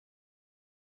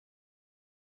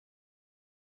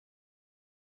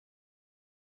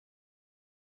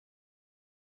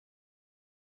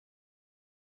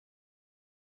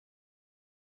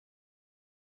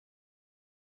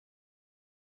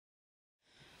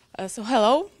So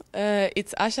hello,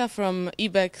 it's Asha from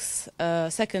EBEC's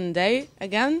second day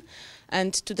again,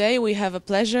 and today we have a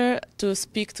pleasure to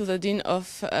speak to the Dean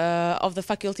of the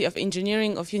Faculty of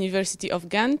Engineering of University of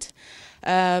Ghent,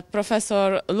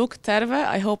 Professor Luc Taerwe.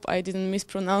 I hope I didn't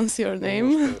mispronounce your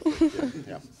name.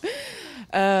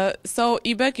 So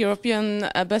EBEC, European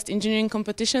Best Engineering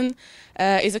Competition,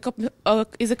 is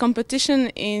a competition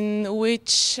in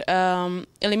which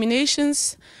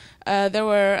eliminations. There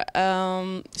were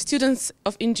students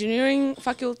of engineering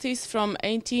faculties from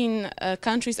 18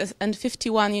 countries and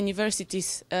 51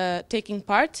 universities taking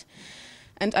part.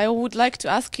 And I would like to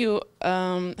ask you,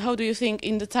 how do you think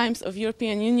in the times of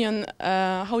European Union,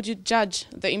 how do you judge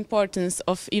the importance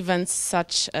of events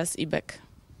such as EBEC?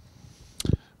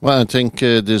 Well, I think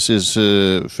this is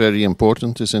very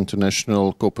important, this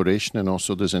international cooperation and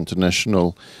also this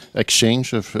international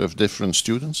exchange of different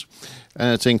students.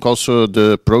 And I think also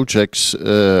the projects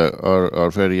are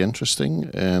very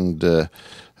interesting, and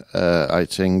I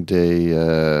think they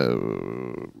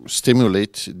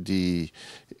stimulate the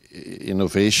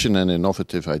innovation and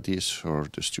innovative ideas for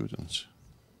the students.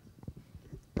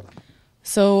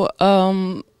 So,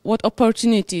 what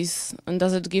opportunities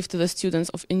does it give to the students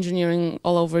of engineering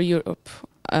all over Europe,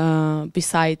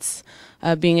 besides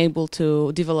being able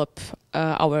to develop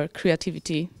our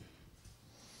creativity?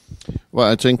 Well,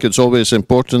 I think it's always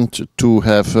important to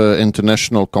have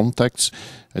international contacts.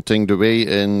 I think the way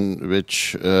in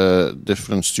which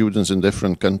different students in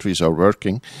different countries are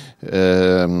working,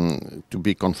 to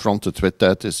be confronted with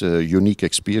that is a unique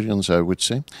experience, I would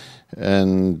say.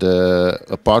 And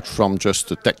apart from just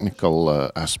the technical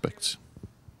aspects.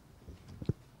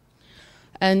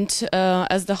 And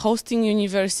as the hosting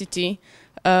university,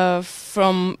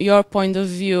 from your point of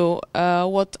view,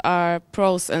 what are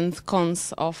pros and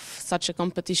cons of such a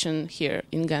competition here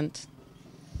in Ghent?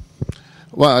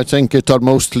 Well, I think it are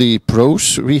mostly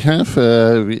pros we have.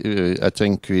 I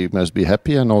think we must be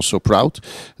happy and also proud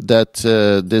that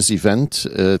this event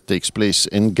takes place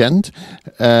in Ghent.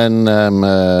 And I'm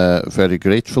very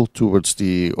grateful towards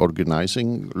the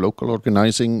local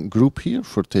organizing group here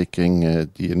for taking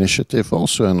the initiative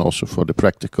also, and also for the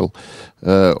practical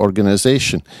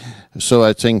organization. So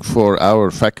I think for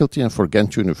our faculty and for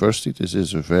Ghent University, this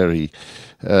is a very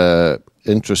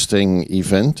interesting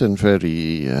event and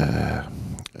very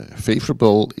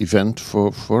favorable event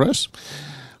for us.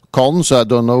 Cons, I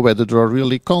don't know whether there are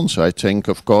really cons. I think,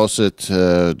 of course,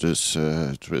 there is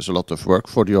a lot of work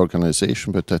for the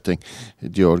organization, but I think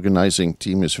the organizing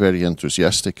team is very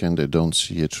enthusiastic and they don't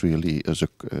see it really as a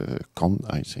con,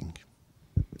 I think.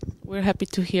 We're happy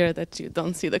to hear that you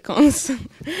don't see the cons.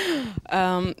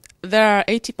 There are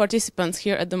 80 participants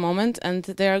here at the moment, and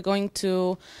they are going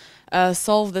to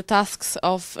solve the tasks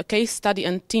of a case study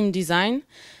and team design.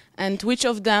 And which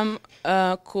of them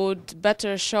could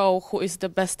better show who is the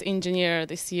best engineer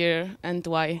this year and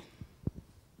why?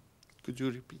 Could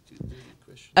you repeat the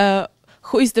question?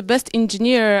 Who is the best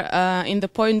engineer in the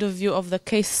point of view of the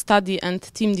case study and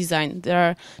team design? There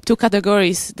are two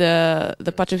categories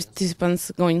the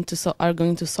participants are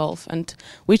going to solve, and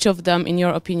which of them, in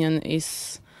your opinion,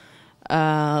 is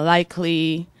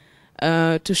likely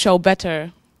to show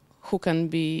better who can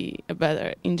be a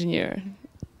better engineer?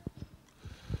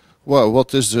 Well,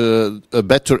 what is a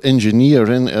better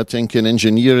engineer? I think in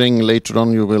engineering, later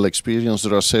on you will experience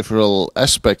there are several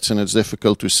aspects, and it's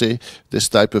difficult to say this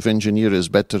type of engineer is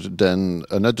better than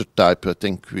another type. I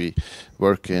think we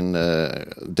work in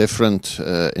different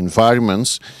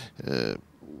environments.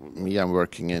 Me, I'm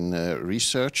working in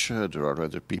research. There are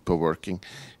other people working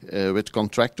with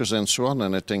contractors and so on.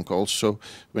 And I think also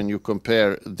when you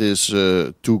compare these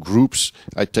two groups,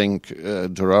 I think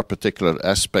there are particular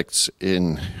aspects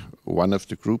in one of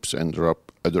the groups and there are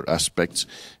other aspects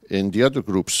in the other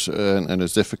groups. And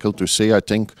it's difficult to say, I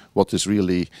think, what is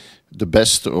really the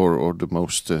best or the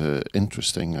most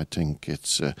interesting. I think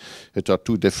it are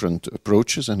two different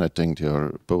approaches, and I think they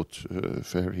are both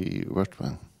very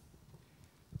worthwhile.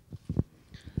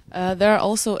 There are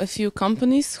also a few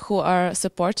companies who are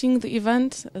supporting the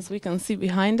event, as we can see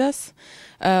behind us.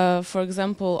 For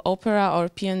example, Opera or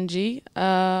P&G.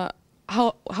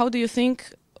 How do you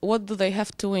think, what do they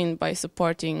have to win by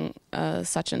supporting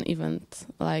such an event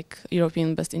like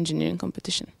European Best Engineering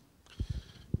Competition?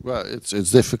 Well,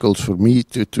 it's difficult for me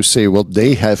to say what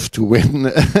they have to win.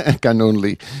 I can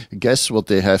only guess what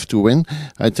they have to win.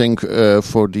 I think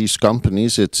for these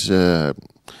companies it's a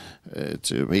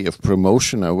way of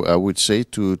promotion, I would say,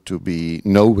 to be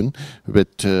known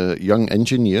with young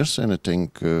engineers, and I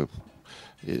think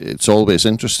it's always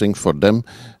interesting for them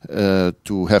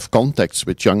to have contacts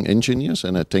with young engineers,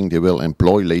 and I think they will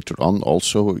employ later on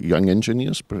also young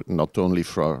engineers, not only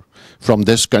from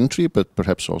this country, but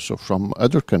perhaps also from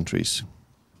other countries.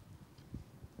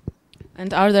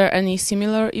 And are there any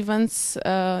similar events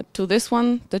to this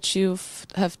one that you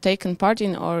have taken part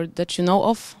in or that you know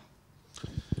of?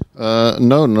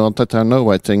 No, not that I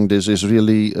know. I think this is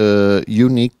really a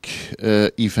unique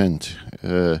event,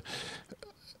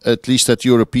 at least at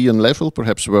European level,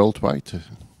 perhaps worldwide.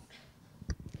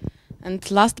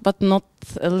 And last but not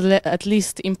at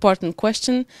least important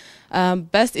question,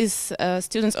 BEST is a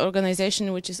students'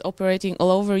 organization which is operating all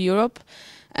over Europe.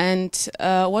 And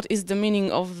what is the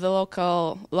meaning of the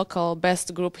local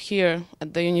BEST group here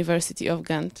at the University of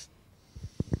Ghent?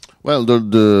 Well,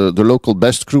 the local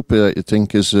BEST group, I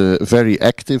think, is very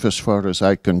active as far as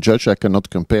I can judge. I cannot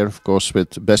compare, of course,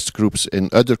 with BEST groups in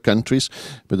other countries,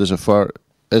 but as far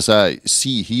as I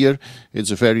see here,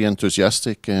 it's a very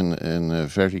enthusiastic and a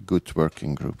very good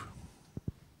working group.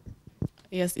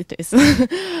 Yes, it is.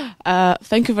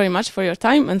 Thank you very much for your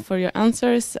time and for your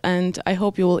answers, and I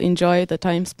hope you will enjoy the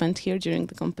time spent here during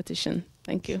the competition.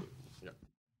 Thank you.